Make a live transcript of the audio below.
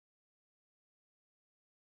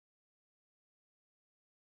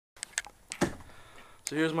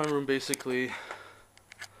So here's my room basically.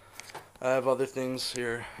 I have other things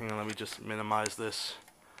here. Hang on, let me just minimize this.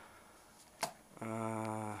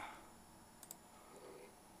 Yeah,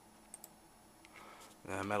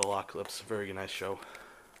 Metalocalypse, very nice show.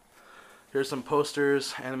 Here's some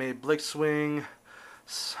posters, animated Blitzwing,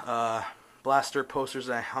 Blaster posters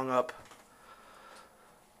that I hung up.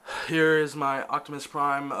 Here is my Optimus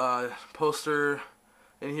Prime poster,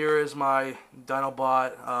 and here is my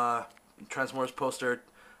Dinobot Transformers poster,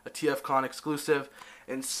 a TFCon exclusive,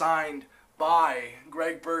 and signed by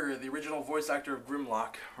Greg Berger, the original voice actor of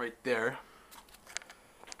Grimlock, right there.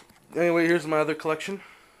 Anyway, here's my other collection.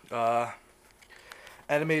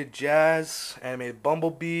 Animated Jazz, animated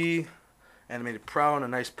Bumblebee, animated Prowl in a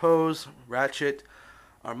nice pose, Ratchet,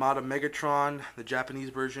 Armada Megatron, the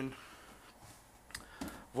Japanese version,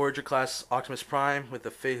 Voyager class Optimus Prime with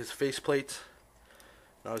his faceplate.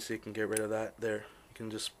 Obviously you can get rid of that there. You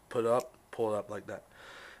can just put it up, pull it up like that.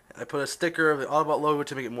 I put a sticker of the Autobot logo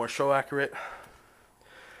to make it more show accurate.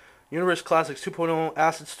 Universe Classics 2.0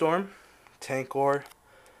 Acid Storm, Tankor,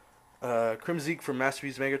 Crimzeek from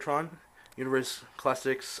Masterpiece Megatron, Universe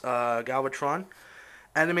Classics Galvatron,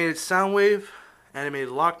 animated Soundwave, animated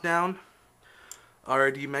Lockdown,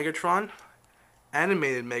 RD Megatron,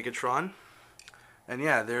 animated Megatron, and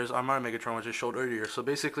yeah, there's Armada Megatron, which I showed earlier. So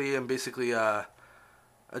basically, I'm basically a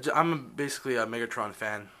Megatron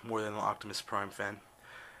fan more than an Optimus Prime fan.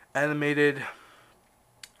 Animated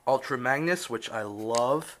Ultra Magnus, which I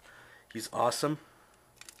love. He's awesome.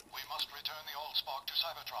 We must return the old Spock to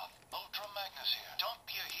Cybertron. Ultra Magnus here. Don't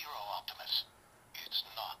be a hero, Optimus. It's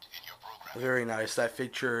not in your program. Very nice. That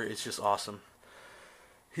feature is just awesome.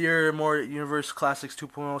 Here, more Universe Classics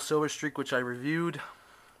 2.0 Silver Streak, which I reviewed.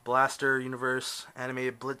 Blaster Universe,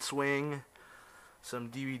 animated Blitzwing, some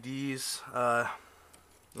DVDs.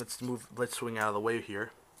 Let's move Blitzwing out of the way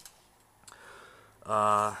here.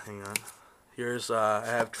 Hang on. Here's I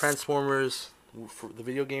have Transformers for the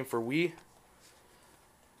video game for Wii.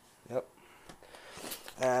 Yep.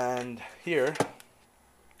 And here,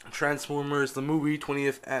 Transformers the movie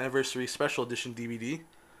 20th anniversary special edition DVD.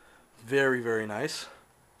 Very, very nice.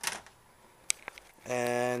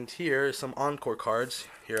 And here is some encore cards.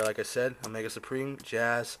 Here, like I said, Omega Supreme,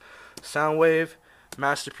 Jazz, Soundwave,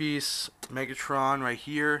 Masterpiece Megatron right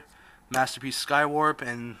here, Masterpiece Skywarp,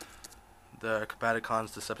 and the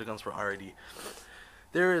Combaticons, Decepticons for RID.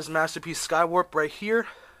 There is Masterpiece Skywarp right here.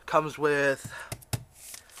 Comes with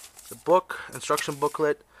the book, instruction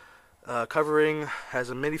booklet, covering, has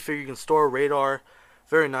a minifigure you can store, radar.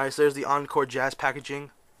 Very nice. There's the Encore Jazz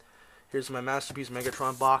packaging. Here's my Masterpiece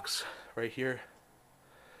Megatron box right here.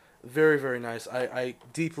 Very, very nice. I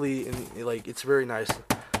deeply, like, it's very nice.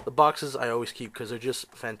 The boxes I always keep because they're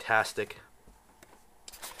just fantastic.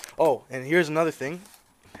 Oh, and here's another thing.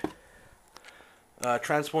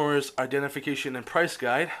 Transformers Identification and Price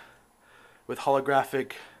Guide with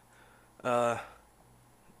holographic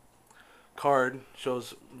card.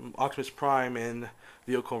 Shows Optimus Prime and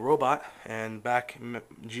Vehicle Robot and back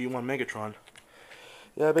G1 Megatron.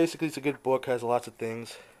 Yeah, basically it's a good book. Has lots of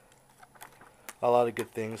things. A lot of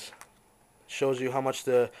good things. Shows you how much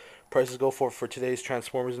the prices go for today's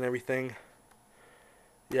Transformers and everything.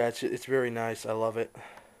 Yeah, it's very nice. I love it.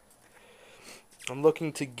 I'm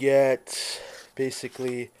looking to get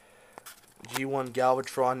basically G1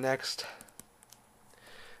 Galvatron next.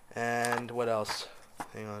 And what else?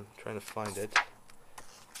 Hang on, I'm trying to find it.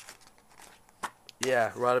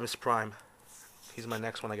 Yeah, Rodimus Prime. He's my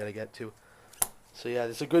next one I gotta get to. So yeah,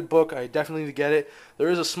 it's a good book. I definitely need to get it. There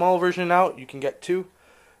is a small version out. You can get two.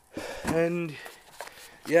 And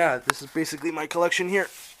yeah, this is basically my collection here.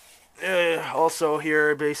 Also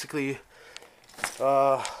here, basically,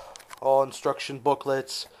 all instruction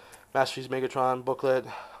booklets, Masterpiece Megatron booklet,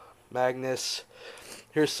 Magnus.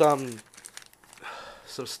 Here's some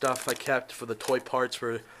stuff I kept for the toy parts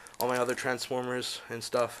for all my other Transformers and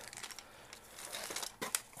stuff.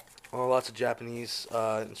 Oh, lots of Japanese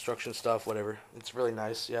instruction stuff, whatever. It's really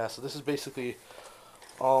nice. Yeah, so this is basically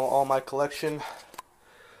all my collection.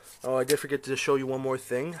 Oh, I did forget to show you one more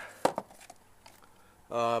thing.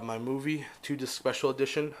 My movie, 2-disc special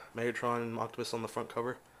edition, Megatron and Optimus on the front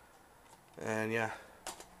cover. And yeah.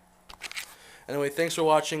 Anyway, thanks for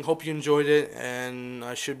watching. Hope you enjoyed it, and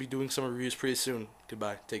I should be doing some reviews pretty soon.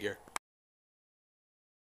 Goodbye. Take care.